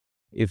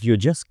If you're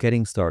just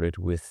getting started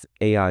with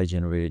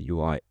AI-generated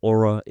UI,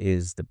 Aura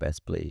is the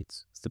best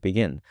place to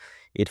begin.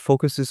 It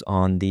focuses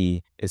on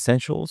the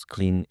essentials,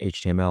 clean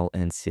HTML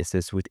and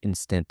CSS with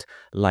instant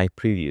live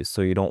previews,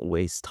 so you don't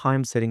waste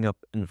time setting up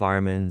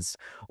environments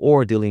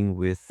or dealing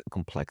with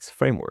complex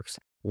frameworks.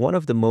 One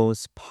of the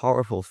most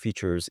powerful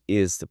features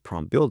is the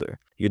prompt builder.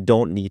 You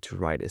don't need to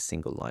write a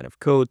single line of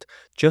code.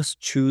 Just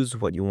choose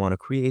what you want to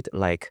create,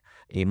 like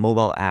a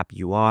mobile app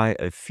UI,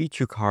 a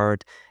feature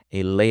card,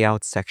 a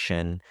layout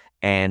section,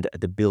 and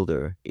the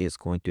builder is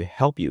going to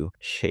help you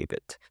shape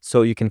it.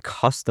 So you can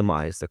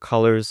customize the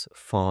colors,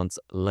 fonts,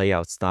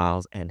 layout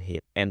styles, and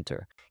hit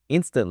enter.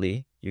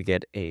 Instantly, you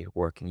get a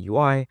working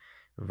UI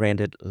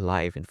rendered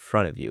live in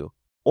front of you.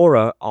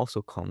 Aura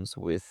also comes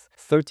with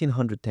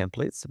 1,300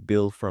 templates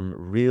built from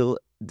real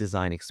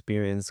design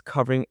experience,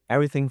 covering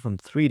everything from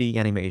 3D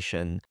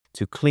animation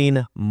to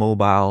clean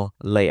mobile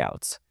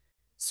layouts.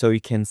 So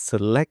you can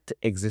select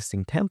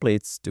existing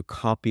templates to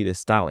copy the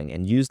styling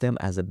and use them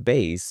as a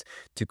base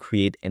to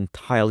create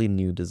entirely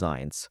new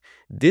designs.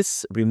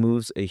 This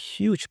removes a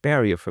huge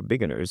barrier for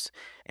beginners,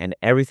 and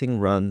everything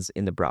runs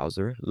in the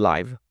browser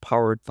live,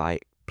 powered by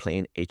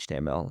plain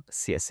HTML,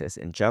 CSS,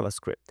 and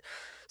JavaScript.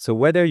 So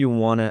whether you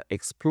want to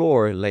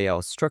explore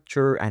layout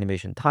structure,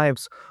 animation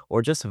types,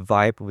 or just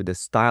vibe with the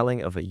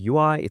styling of a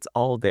UI, it's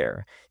all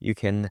there. You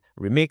can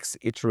remix,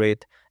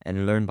 iterate,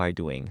 and learn by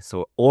doing.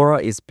 So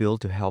Aura is built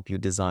to help you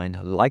design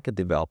like a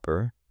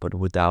developer, but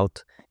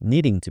without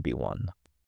needing to be one.